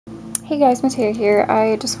Hey guys, Mataya here.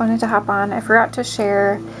 I just wanted to hop on. I forgot to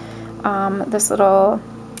share this little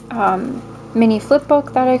mini flip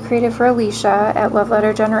book that I created for Alicia at Love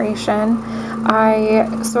Letter Generation.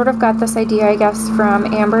 I sort of got this idea, I guess,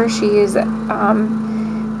 from Amber. She's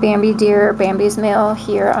Bambi Deer, Bambi's Mail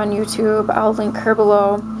here on YouTube. I'll link her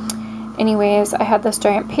below. Anyways, I had this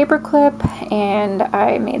giant paper clip and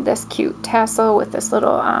I made this cute tassel with this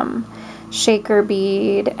little shaker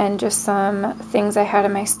bead and just some things I had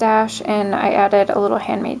in my stash, and I added a little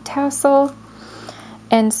handmade tassel.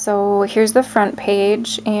 And so here's the front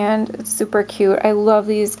page, and it's super cute. I love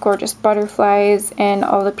these gorgeous butterflies and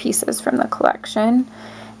all the pieces from the collection,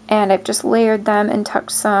 and I've just layered them and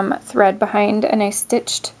tucked some thread behind, and I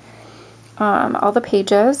stitched all the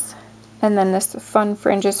pages. And then this fun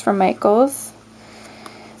fringes from Michaels.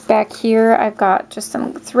 Back here I've got just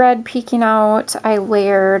some thread peeking out. I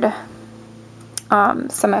layered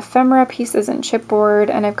some ephemera pieces in chipboard,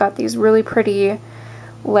 and I've got these really pretty,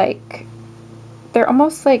 like, they're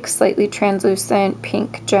almost like slightly translucent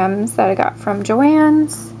pink gems that I got from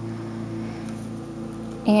Joann's.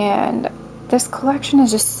 And this collection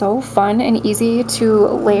is just so fun and easy to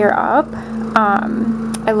layer up.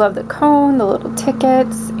 I love the cone, the little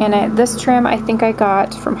tickets, and this trim I think I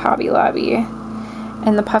got from Hobby Lobby.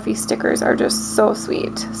 And the puffy stickers are just so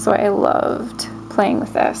sweet, so I loved playing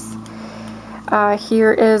with this.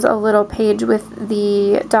 Here is a little page with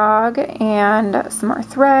the dog and some more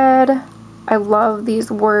thread. I love these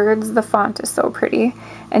words. The font is so pretty.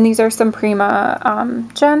 And these are some Prima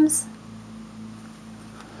gems.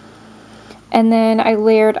 And then I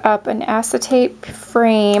layered up an acetate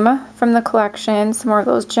frame from the collection, some more of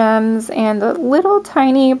those gems, and the little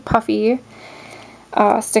tiny puffy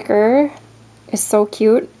sticker is so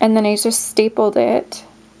cute. And then I just stapled it.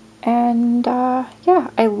 And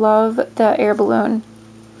yeah, I love the air balloon.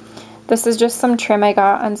 This is just some trim I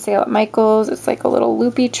got on sale at Michael's. It's like a little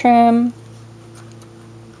loopy trim.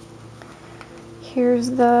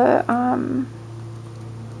 Here's the,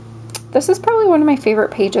 this is probably one of my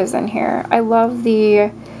favorite pages in here. I love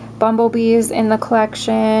the bumblebees in the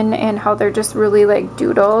collection and how they're just really like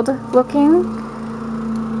doodled looking.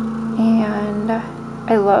 And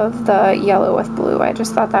I love the yellow with blue. I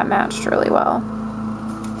just thought that matched really well.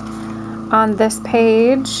 On this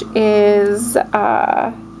page is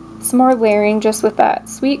some more layering just with that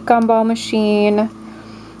sweet gumball machine.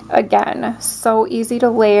 Again, so easy to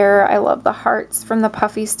layer. I love the hearts from the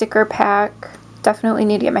puffy sticker pack. Definitely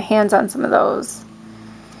need to get my hands on some of those.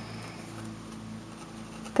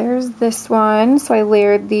 There's this one. So I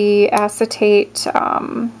layered the acetate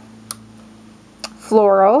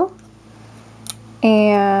floral.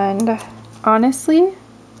 And honestly,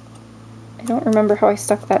 I don't remember how I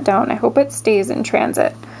stuck that down. I hope it stays in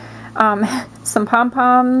transit. Some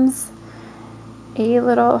pom-poms, a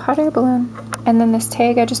little hot air balloon, and then this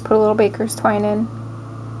tag I just put a little baker's twine in.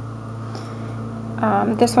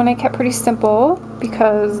 This one I kept pretty simple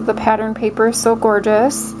because the pattern paper is so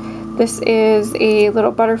gorgeous. This is a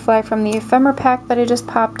little butterfly from the ephemera pack that I just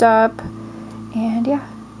popped up, and yeah.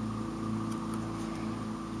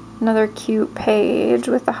 Another cute page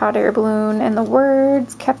with the hot air balloon and the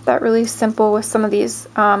words. Kept that really simple with some of these.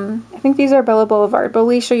 I think these are Bella Boulevard, but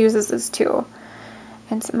Alicia uses this too.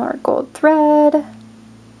 And some more gold thread.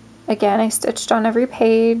 Again, I stitched on every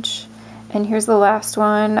page. And here's the last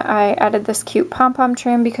one. I added this cute pom-pom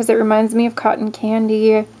trim because it reminds me of cotton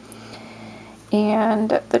candy.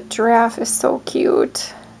 And the giraffe is so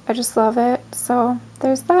cute. I just love it. So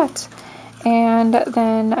there's that. And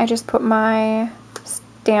then I just put my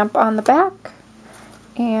stamp on the back,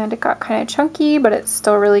 and it got kind of chunky, but it's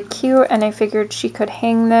still really cute, and I figured she could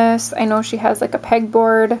hang this. I know she has like a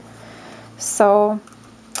pegboard, so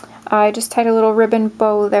I just tied a little ribbon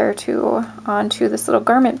bow there too onto this little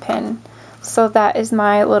garment pin. So that is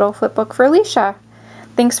my little flip book for Alicia.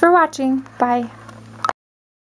 Thanks for watching. Bye.